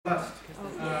Last,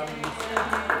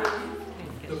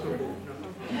 Dr. Buu, no.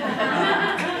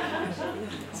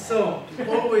 So,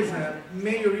 always a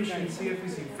major issue in CF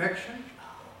is infection.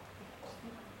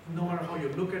 No matter how you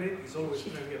look at it, it's always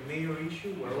going to be a major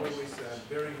issue. We're always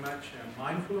very much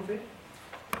mindful of it.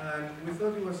 And we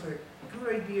thought it was a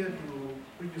good idea to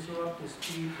bring you so up to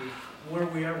speed with where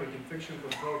we are with infection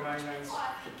control guidelines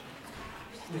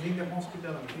within the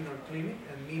hospital and within our clinic.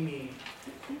 And Mimi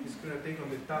is going to take on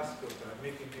the task of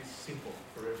making this simple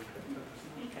for everybody to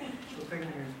understand. So thank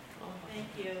you, Mimi.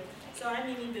 Thank you. So I'm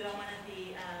MyMy Buu. I'm one of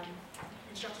the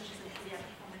instructors in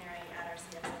pediatric pulmonary at our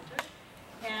CF Center.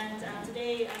 And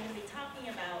today I'm going to be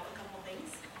talking about a couple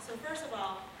things. So first of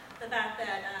all, the fact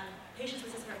that patients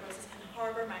with cystic fibrosis can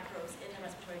harbor microbes in the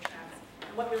respiratory tract.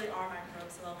 And what really are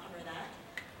microbes, so I'll cover that.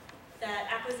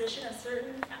 That acquisition of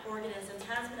certain organisms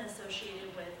has been associated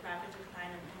with rapid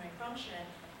decline in pulmonary function,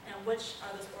 and which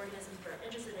are those organisms we're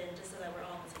interested in, just so that we're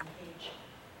all on the same page.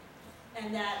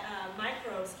 And that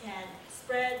microbes can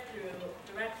spread through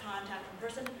direct contact from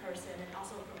person to person, and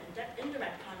also from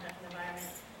indirect contact from the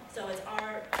environment. So it's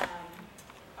our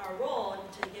role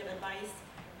to give advice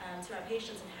to our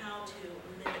patients on how to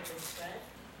limit this spread.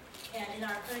 And in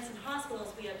our clinics and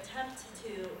hospitals, we attempt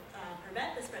to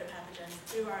prevent the spread of pathogens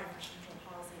through our infection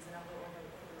control policies, and I'll go over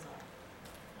what those are.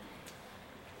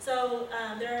 So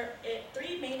there are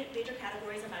three major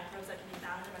categories of microbes that can be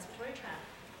found in the respiratory tract.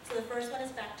 So the first one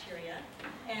is bacteria,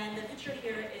 and the picture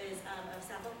here is of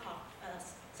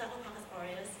Staphylococcus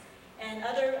aureus, and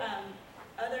other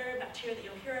bacteria that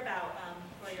you'll hear about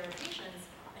for your patients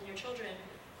and your children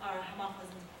are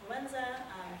Haemophilus influenza,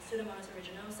 Pseudomonas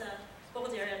aeruginosa,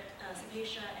 Bacteria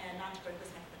cepacia, and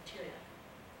non-tuberculous bacteria.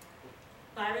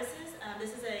 Viruses,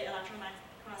 this is an electron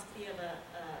microscopy of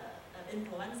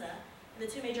influenza. And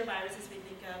the two major viruses we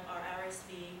think of are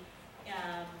RSV,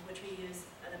 which we use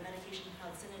the medication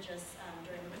called Synagis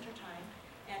during the wintertime,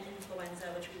 and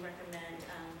influenza, which we recommend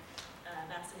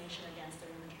vaccination against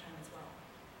during the wintertime as well.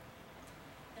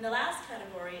 And the last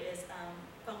category is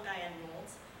fungi and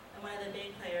molds. And one of the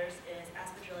big players is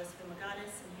Aspergillus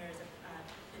fumigatus, and here's a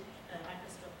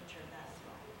microscope picture of that as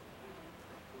well.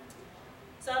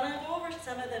 So I'm going to go over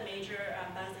some of the major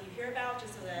bugs that you hear about,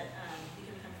 just so that you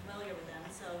can become familiar with them.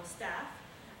 So staph,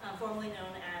 formerly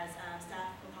known as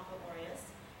Staphylococcus aureus,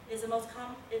 is the most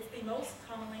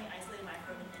commonly isolated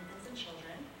microbe in infants and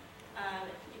children.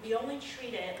 We only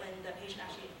treat it when the patient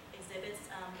actually exhibits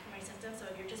pulmonary symptoms. So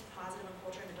if you're just positive on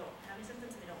culture and they don't have any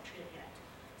symptoms, we don't treat it yet.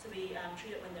 So we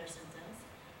treat it when there are symptoms.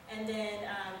 And then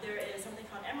there is something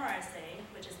called MRSA,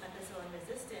 which is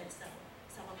methicillin-resistant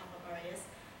Staphylococcus aureus,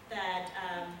 that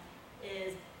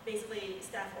is basically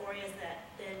Staph aureus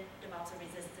that then develops a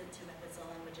resistance to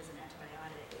methicillin, which is an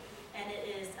antibiotic. And it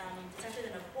is detected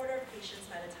in a quarter of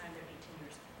patients by the time they're 18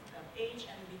 years of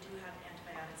age, and we do have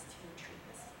antibiotics to treat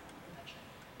this infection.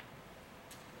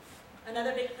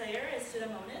 Another big player is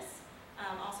Pseudomonas,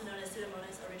 also known as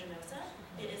Pseudomonas aeruginosa.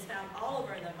 It is found all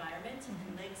over in the environment,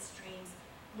 in lakes, streams,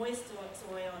 moist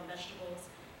soil, and vegetables.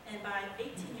 And by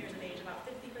 18 years of age, about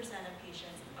 50% of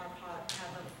patients have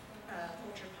a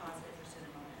culture positive for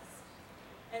Pseudomonas.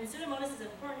 And Pseudomonas is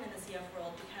important in the CF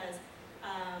world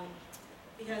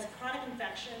because chronic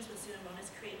infections with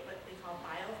Pseudomonas create what we call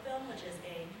biofilm, which is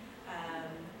a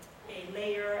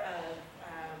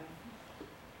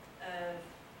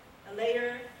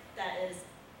layer that is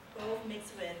both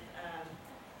mixed with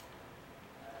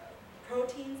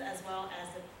proteins as well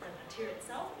as the bacteria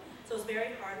itself. So it's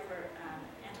very hard for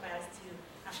antibiotics to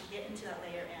actually get into that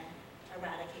layer and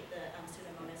eradicate the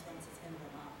Pseudomonas once it's in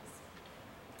the lungs.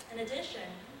 In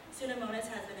addition, Pseudomonas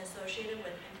has been associated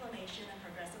with inflammation and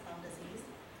progressive lung disease,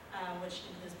 which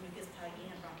includes mucus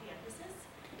plugging and bronchiectasis.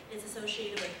 It's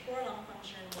associated with poor lung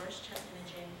function, worse chest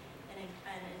imaging, and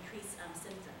increased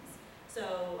symptoms.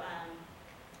 So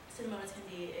Pseudomonas can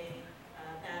be a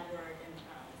bad word in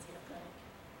CF clinic.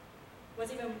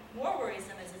 What's even more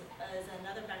worrisome is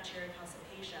another bacteria called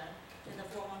cepacia, and the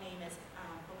formal name is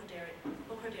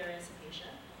Bacteria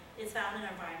cepacia. It's found in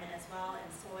our environment as well, in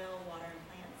soil, water, and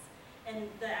plants.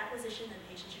 And the acquisition in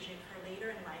patients usually occur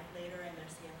later in life, later in their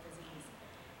CF disease.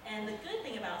 And the good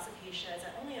thing about cepacia is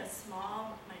that only a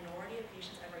small minority of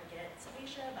patients ever get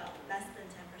cepacia. About less than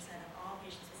 10% of all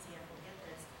patients with CF will get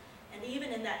this. And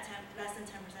even in that less than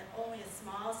 10%, only a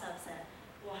small subset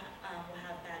will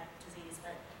have bad disease.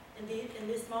 But in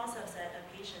this small subset of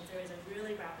patients, there is a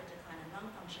really rapid decline in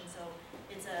lung function. So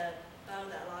it's a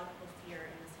bug that a lot of people fear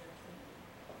in the CF community.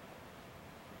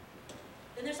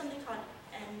 Then there's something called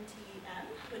NTM,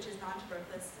 which is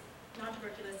non-tuberculous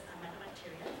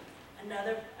mycobacteria.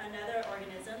 Another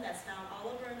organism that's found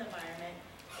all over in the environment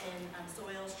in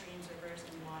soil, streams, rivers,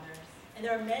 and water. And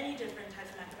there are many different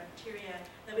types of mycobacteria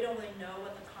that we don't really know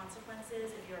what the consequence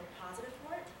is if you're positive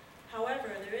for it.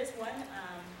 However, there is one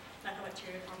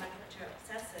mycobacteria called Mycobacterium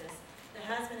abscessus that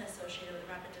has been associated with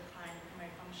rapid decline in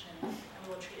primary function, and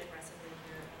we will treat aggressively if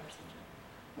you're symptom.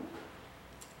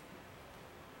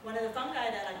 One of the fungi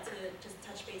that I'd like to just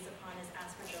touch base upon is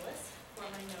Aspergillus,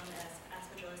 formerly known as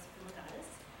Aspergillus fumigatus.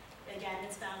 Again,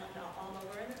 it's found all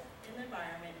over in the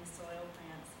environment, in soil,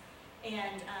 plants.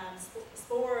 And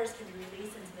spores can be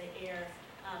released into the air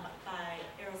by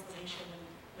aerosolization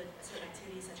with certain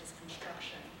activities such as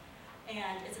construction.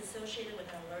 And it's associated with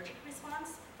an allergic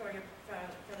response for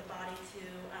the body to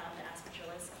the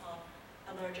Aspergillus called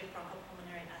allergic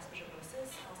bronchopulmonary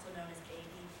aspergillosis, also known as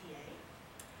ABPA.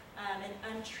 And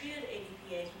untreated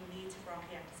ABPA can lead to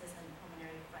bronchiectasis and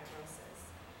pulmonary fibrosis,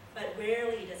 but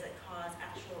rarely does it cause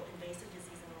actual invasive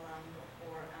disease in the lung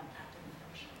or active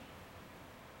infection.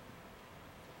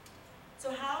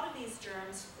 So how do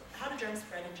germs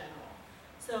spread in general?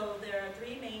 So there are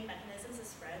three main mechanisms of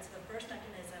spread. So the first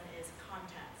mechanism is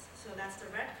contact. So that's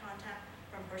direct contact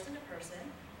from person to person,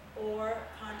 or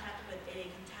contact with a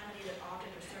contaminated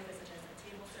object or surface, such as a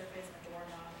table surface, a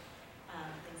doorknob,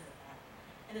 things like that.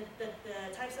 And the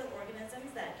types of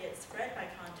organisms that get spread by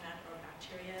contact are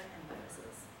bacteria and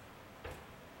viruses.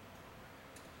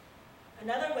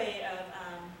 Another way of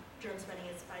germ spreading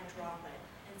is by droplet.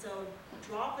 And so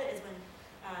droplet is when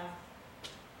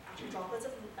droplets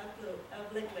of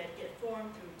liquid get formed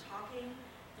through talking,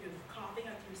 through coughing,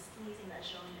 or through sneezing, that's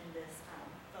shown in this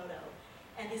photo.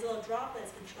 And these little droplets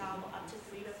can travel up to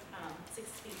 3 to 6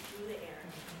 feet through the air.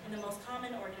 And the most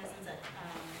common organisms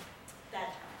that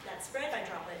spread by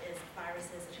droplet is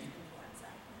viruses such as influenza.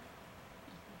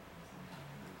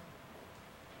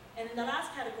 And then the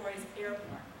last category is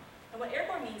airborne. And what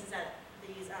airborne means is that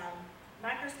these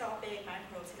microscopic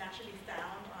microbes can actually be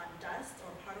found on dust or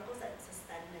particles that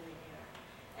suspend in the air.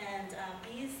 And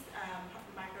these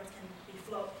microbes can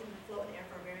float in the air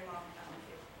for a very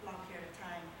long period of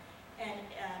time. And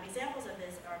examples of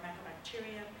this are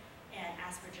Mycobacterium and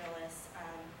Aspergillus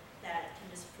that can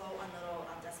just float on little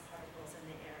dust particles in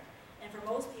the air. And for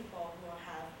most people who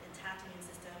have intact immune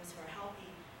systems, who are healthy,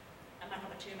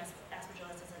 Mycobacterium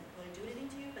Aspergillus doesn't really do anything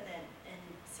to you, but then in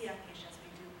CF patients,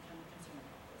 we do become concerned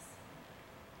about this.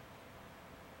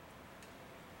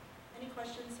 Any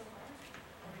questions so far?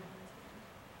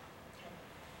 Okay.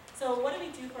 So what do we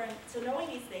do so knowing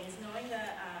these things, knowing the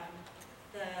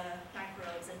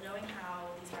microbes and knowing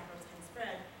how these microbes can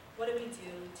spread, what do we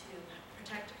do to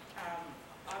protect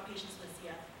our patients with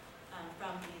CF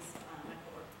from these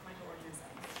microorganisms?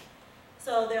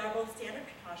 So there are both standard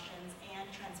precautions and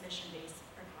transmission-based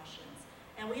precautions.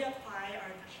 And we apply our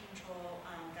infection control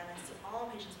guidelines to all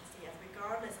patients with CF,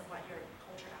 regardless of what your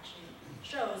culture actually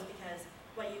shows, because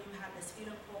what you have, this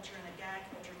sputum culture and a gag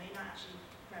culture, may not actually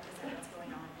represent what's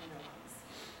going on in the lungs.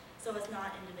 So it's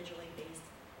not individually based.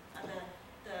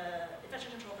 The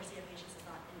infection control for CF patients is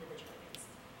not individually based.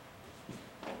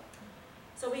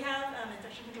 So we have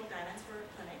infection control guidelines for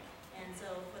clinic. And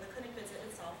so for the clinic visit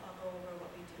itself, I'll go over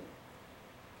what we do.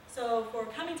 So for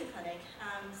coming to clinic,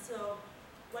 so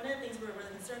one of the things we're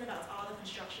really concerned about is all the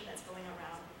construction that's going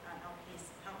around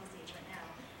LPCH right now.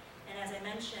 And as I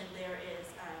mentioned, there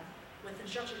is, with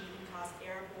construction, you can cause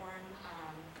airborne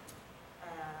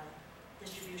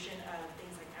distribution of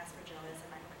things like Aspergillus and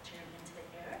Mycobacterium into the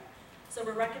air. So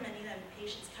we're recommending that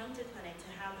patients come to clinic to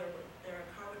have their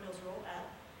car windows roll up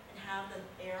and have the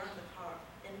air in the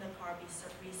car be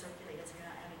recirculated, so you're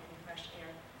not having any fresh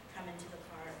air come into the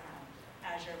car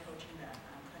as you're approaching the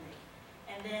clinic.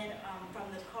 And then from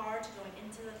the car to going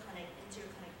into the clinic, into your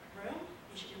clinic room,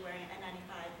 you should be wearing an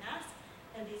N95 mask.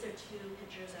 And these are two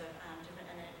pictures of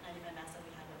different N95 masks that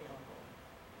we have available.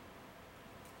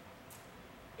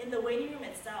 In the waiting room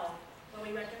itself, what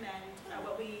we recommend,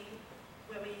 what we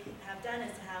have done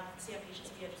is to have CF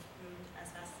patients be removed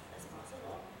as fast as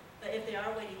possible. But if they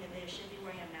are waiting, then they should be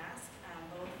wearing a mask,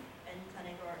 both in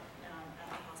clinic or at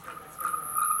the hospital. That's where we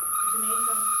are. And to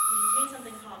maintain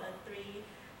something called a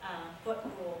 3-foot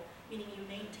rule, meaning you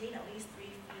maintain at least 3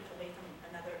 feet away from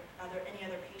any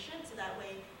other patient, so that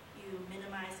way you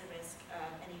minimize the risk of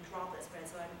any droplet spread.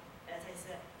 So as I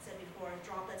said before,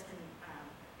 droplets can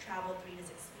travel 3 to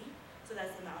 6 feet, so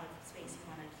that's the amount of space you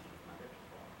want to keep from other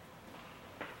people.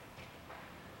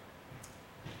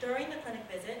 During the clinic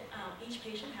visit, each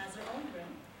patient has their own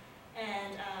room,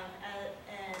 and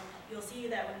you'll see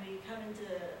that when we come into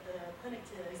the clinic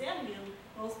to examine you,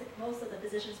 most of the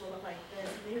physicians will look like this,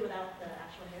 maybe without the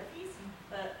actual hairpiece,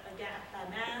 but a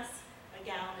mask, a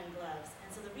gown, and gloves. And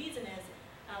so the reason is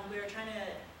we're trying to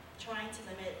trying to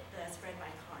limit the spread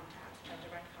by contact,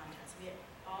 direct contact. So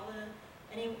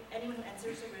anyone who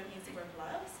enters the room needs to wear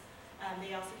gloves.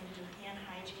 They also need to do hand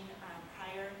hygiene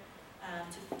prior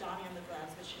to donning on the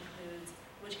gloves, which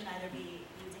can either be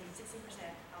using 60%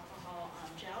 alcohol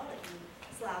gel that you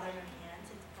slather your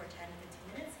hands for 10 to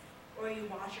 15 minutes, or you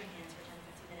wash your hands for 10 to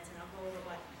 15 minutes, and I'll go over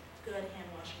what good hand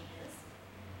washing is.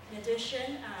 In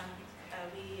addition,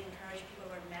 we encourage people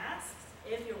to wear masks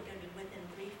if you're going to be within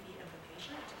 3 feet of the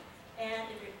patient, and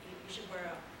if you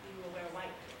will wear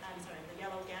the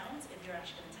yellow gowns if you're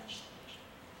actually going to touch the patient.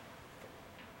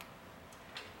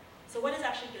 So what is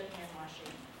actually good hand washing?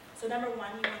 So number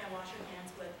one, you want to wash your hands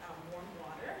with warm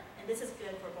water, and this is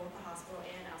good for both the hospital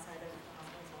and outside of the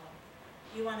hospital as well.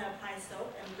 You want to apply soap,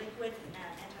 and liquid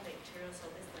antibacterial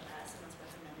soap is the best, and that's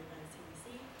recommended by the CDC.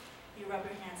 You rub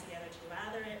your hands together to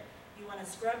lather it. You want to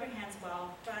scrub your hands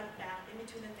well, front, back, in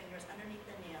between the fingers, underneath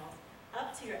the nails,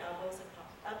 up to your elbows,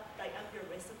 up your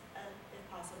wrists if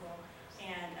possible,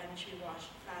 and you should be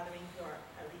lathering for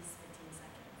at least 15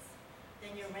 seconds.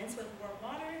 Then you rinse with warm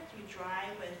water. You dry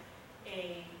with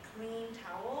a clean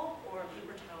towel or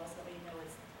paper towel so that you know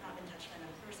it's not been touched by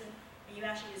another person. And you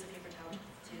actually use a paper towel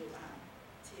to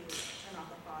turn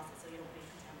off the faucet so you don't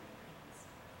recontaminate your hands.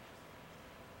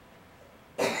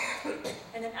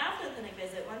 And then after the clinic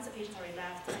visit, once the patient's already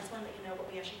left, I just want to let you know what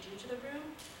we actually do to the room.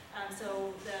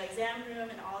 So the exam room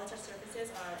and all the touch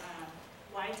surfaces are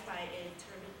wiped by a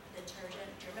detergent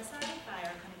germicide by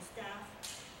our clinic staff.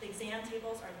 The exam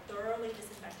tables are thoroughly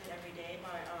disinfected every day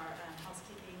by our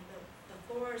housekeeping. The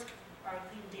floors are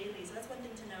cleaned daily, so that's one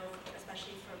thing to know,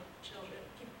 especially for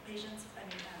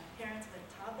parents with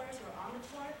toddlers who are on the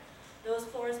floor. Those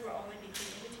floors will only be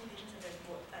cleaned in between patients if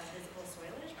there's visible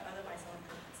soilage, but otherwise someone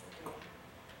could consider it.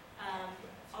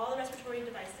 All the respiratory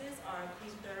devices are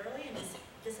cleaned thoroughly and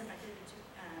disinfected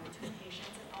between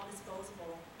patients, and all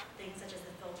disposable things such as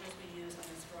the filters we use on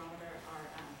the spirometer are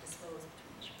disposed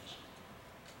between each patient.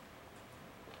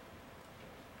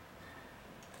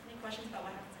 Any questions about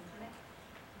what happens in clinic?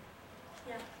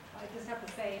 Yeah. I just have to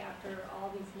say, after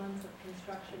all these months of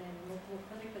construction and local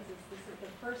clinic visits, this is the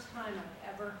first time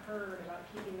I've ever heard about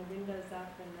keeping the windows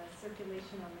up and the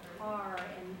circulation on the car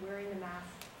and wearing the mask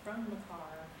from the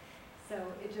car. So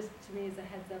it just, to me, is a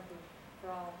heads up for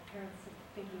all parents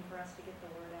thinking for us to get the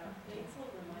word out to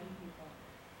remind people.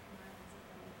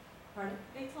 Pardon?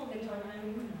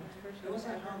 There was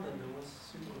a hand that was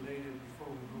simulated before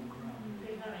we broke ground.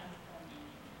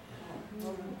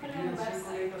 Put it on the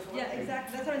website. Yeah,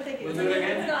 exactly. That's what I'm thinking. We'll do it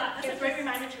again. It's a great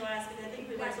reminder to us because I think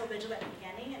we were so vigilant at the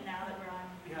beginning, and now that we're on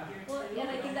year 2. Well, and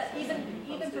I think that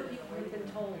even for people who've been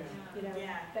told,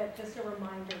 that just a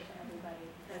reminder to everybody.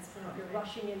 That's If you're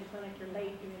rushing in clinic, you're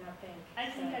late, you may not think. I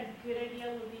think a good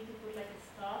idea would be to put like a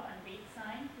stop and read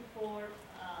sign before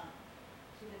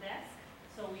to the desk,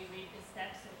 so we read the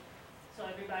steps, so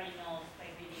everybody knows by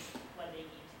reading what they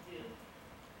need to do.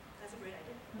 That's a great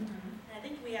idea. And I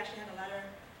think we actually had a letter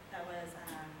that was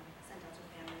sent out to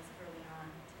families early on.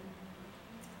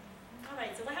 All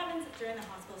right, so what happens during the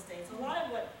hospital stay? So a lot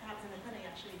of what happens in the clinic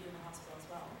actually we do in the hospital as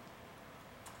well.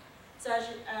 So as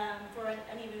for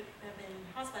any of you who have been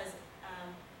hospitalized,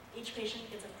 each patient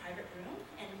gets a private room,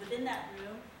 and within that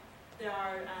room there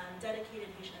are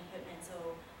dedicated patient equipment.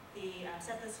 So the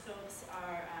stethoscopes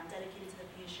are dedicated to the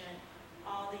patient.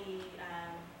 All the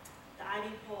IV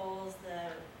poles,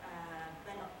 the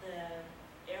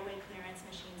airway clearance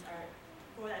machines are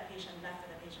for that patient, left for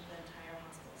that patient for the entire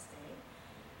hospital stay.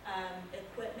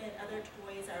 Equipment, other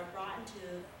toys are brought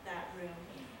into that room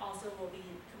also will be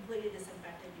completely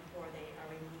disinfected before they are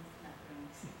removed from that room.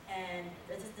 And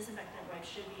the disinfectant wipes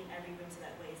should be in every room so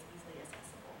that way it's easily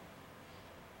accessible.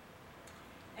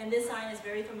 And this sign is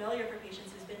very familiar for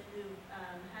patients who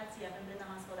had CF and been in the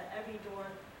hospital, that every door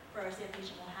for our CF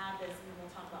patient will have this, and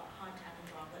we'll talk about contact and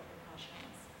droplet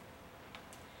precautions.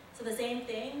 So the same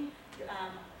thing,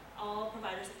 all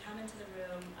providers that come into the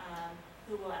room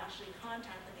who will actually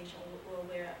contact the patient will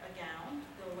wear a gown.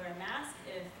 They'll wear a mask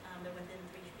if they're within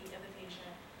 3 feet of the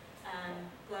patient,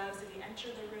 gloves if you enter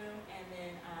the room, and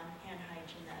then hand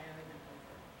hygiene that I already went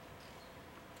over.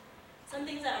 Some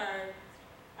things that are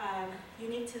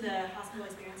unique to the hospital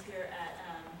experience here at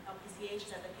LPCH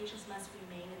is that the patients must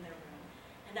remain in their room.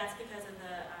 And that's because of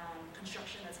the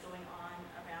construction that's going on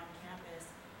around campus.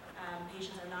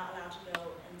 Patients are not allowed to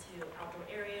go into outdoor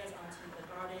areas, onto the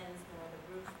gardens, nor the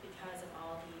roof because of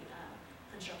all the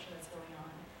construction that's going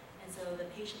on. And so the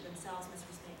patient themselves must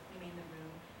remain in the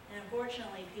room. And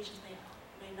unfortunately, patients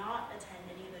may not attend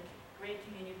any of the great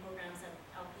community programs that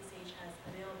LPCH has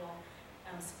available,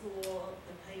 school,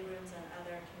 the playrooms, and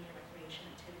other community recreation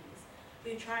activities.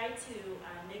 We try to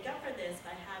make up for this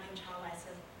by having child life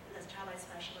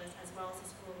specialists as well as the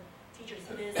school teachers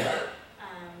visit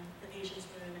the patient's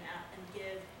room and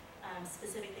give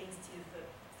specific things to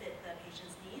fit the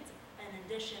patient's needs. In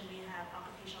addition, we have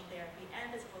occupational therapy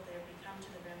and physical therapy come to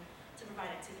the room to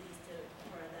provide activities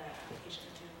for the patient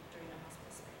to do during the hospital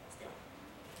stay.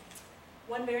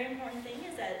 One very important thing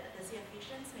is that the CF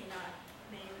patients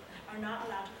are not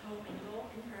allowed to commingle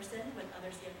in person with other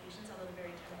CF patients, although they're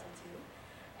very tempted to,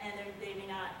 and they may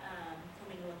not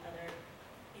commingle with other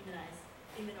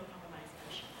immunocompromised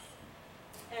patients.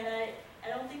 And I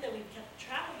don't think that we've kept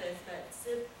track of this, but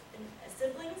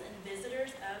siblings and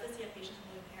visitors of the CF patients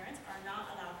and their parents are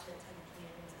not allowed to attend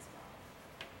community rooms as well.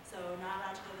 So not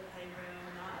allowed to go to the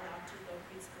playroom, not allowed to go to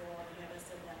preschool if you have a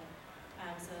sibling.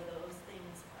 So those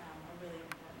things are really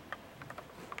important.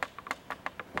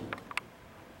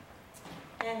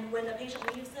 And when the patient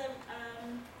leaves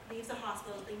the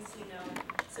hospital, things you know,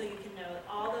 so you can know that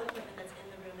all the equipment that's in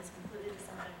the room is completely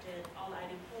disinfected, all the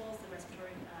IV poles, the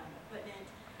respiratory equipment.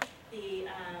 The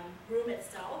room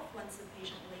itself, once the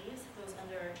patient leaves, goes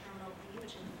under a terminal B,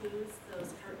 which includes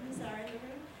those curtains that are in the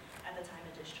room at the time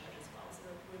of discharge as well. So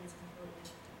the room is completely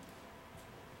disinfected.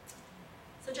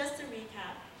 So just to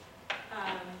recap,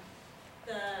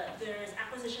 there's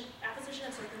acquisition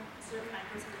of certain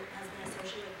microbes has been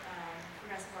associated with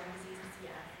progressive lung disease and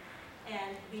CF.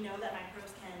 And we know that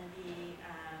microbes can be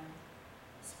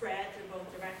spread through both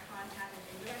direct contact and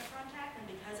indirect contact. And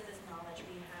because of this knowledge,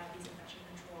 we have these infection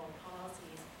control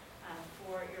policies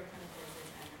for your clinic visits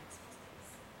and your hospital stays.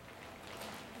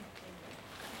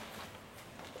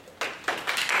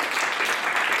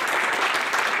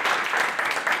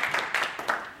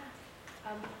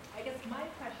 I guess my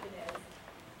question is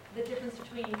the difference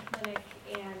between clinic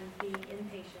and being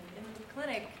inpatient. In the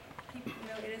clinic, people,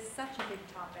 it is such a big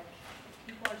topic.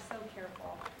 People are so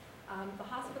careful. The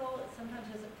hospital sometimes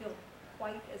doesn't feel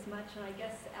quite as much, and I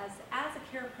guess as a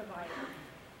care provider,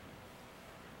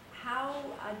 how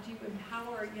do you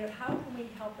empower, how can we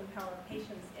help empower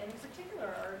patients, and in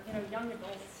particular our young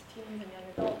adults, teens and young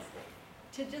adults,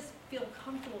 to just feel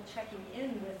comfortable checking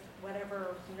in with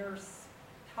whatever nurse,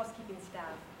 housekeeping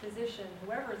staff, physician,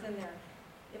 whoever is in there,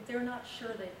 if they're not sure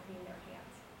they've cleaned their hands.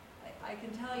 I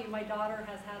can tell you my daughter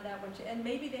has had that when and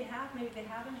maybe they have, maybe they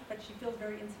haven't, but she feels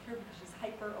very insecure because she's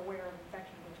hyper aware of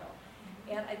infection control.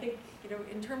 And I think,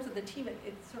 in terms of the team,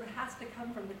 it sort of has to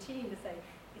come from the team to say,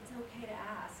 it's okay to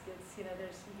ask. It's,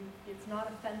 it's not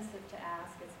offensive to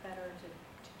ask. It's better to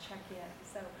check in.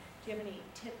 So do you have any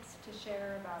tips to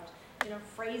share about,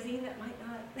 phrasing that might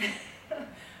not? I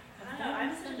don't know.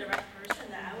 I'm such a direct person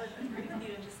that I would agree with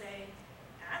you and just say,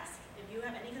 ask. If you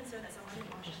have any concern that someone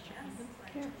didn't wash their hands,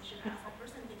 you should ask that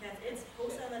person because it's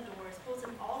posted on the doors, posted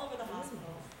all over the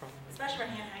hospital, especially for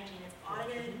hand hygiene. It's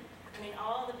audited. I mean,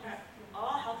 all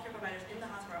healthcare providers in the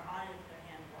hospital are audited for their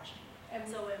hand washing. And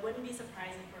so it wouldn't be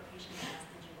surprising for a patient to ask,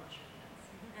 did you wash your hands?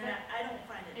 And I don't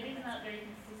find it. It is not very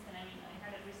consistent. I mean, I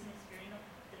had a recent experience of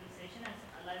sterilization, and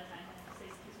a lot of times I have to say,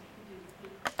 excuse me, could you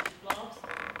put gloves?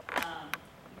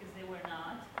 Because they were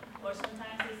not. Or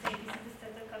sometimes they say, this is the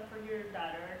stethoscope for your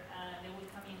daughter, and they will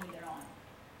come in with their own.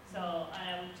 So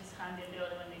I would just hand in the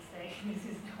other one. They say, this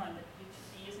is the one that you should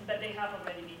be using, but they have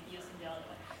already been using the other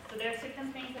one. So there are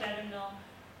certain things that I don't know,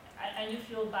 and you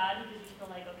feel bad because you feel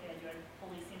like, okay, you're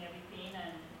policing everything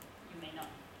and you may not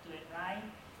do it right.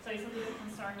 So it's a little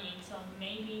concerning. So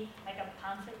maybe like a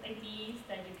pamphlet like these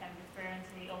that you can refer and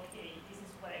say, okay, this is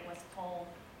what I was told,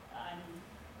 and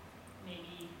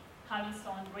maybe having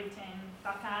some written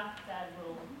backup that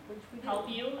will help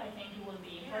you, I think it will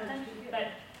be important.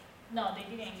 But no, they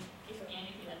didn't give me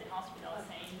anything at the hospital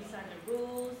saying these are the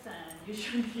rules and you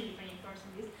should be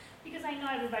reinforcing this. Because I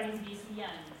know everybody's busy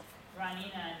and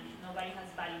running and nobody has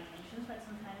bad intentions, but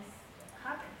sometimes it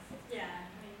happens. Yeah,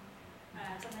 I mean,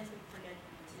 sometimes we forget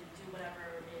to do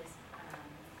whatever is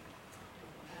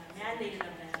mandated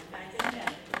of them. But I think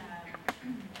that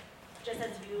just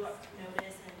as you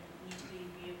notice and need to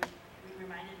be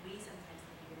reminded, we sometimes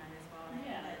need to be reminded as well. And I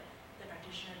think that the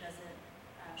practitioner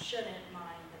shouldn't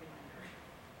mind the reminder.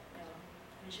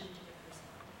 We shouldn't take it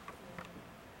personal.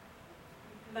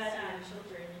 But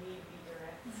children, you need to be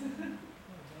direct.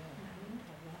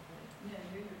 Yeah,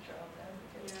 you're your child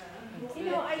advocate.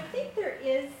 yeah. I think there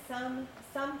is some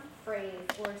phrase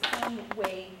or some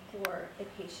way for a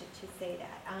patient to say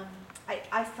that.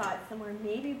 I saw it somewhere.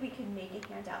 Maybe we could make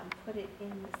a handout and put it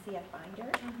in the CF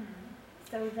binder,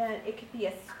 so that it could be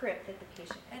a script that the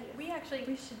patient can And use.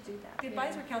 we should do that. The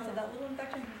advisory council, that little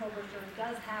infection control brochure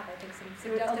does have, I think, some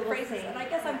There was a suggested little phrases. saying, And I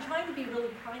guess I'm yeah. trying to be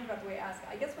really kind about the way I ask.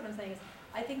 I guess what I'm saying is,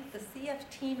 I think the CF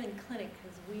team in clinic,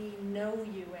 because we know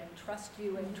you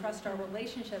and trust our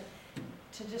relationship,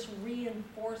 to just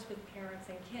reinforce with parents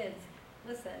and kids,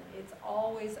 listen, it's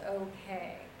always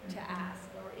okay to ask,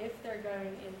 or if they're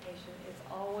going inpatient, it's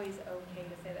always okay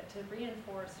to say that, to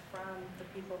reinforce from the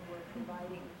people who are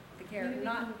providing the care,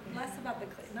 not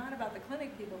about the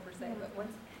clinic people per se, but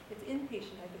once it's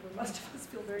inpatient, I think most of us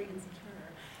feel very insecure,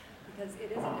 because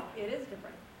it is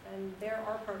different. And there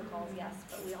are protocols, yes,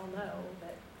 but we all know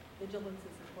that vigilance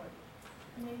is important.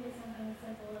 Maybe it's something as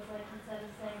simple as like, instead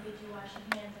of saying, did you wash your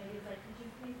hands, maybe it's like, could you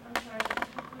please, I'm sorry,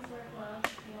 could you please wear gloves?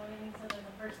 You know what I mean? So that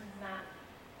the person's not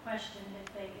questioned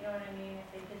if they, you know what I mean, if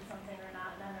they did something or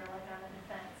not, then they're like on the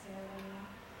defense, you know what I mean?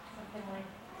 Something like,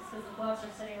 because the gloves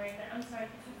are sitting right there, I'm sorry,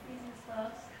 could you please use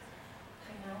gloves?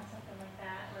 You know, something like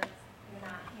that, where you're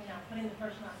not putting the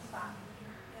person on the spot.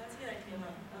 Yeah, that's a good idea.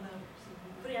 Although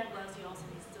putting on gloves, you also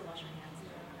need to still wash your hands.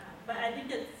 But I think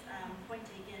that's point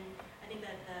taken. I think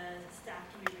that the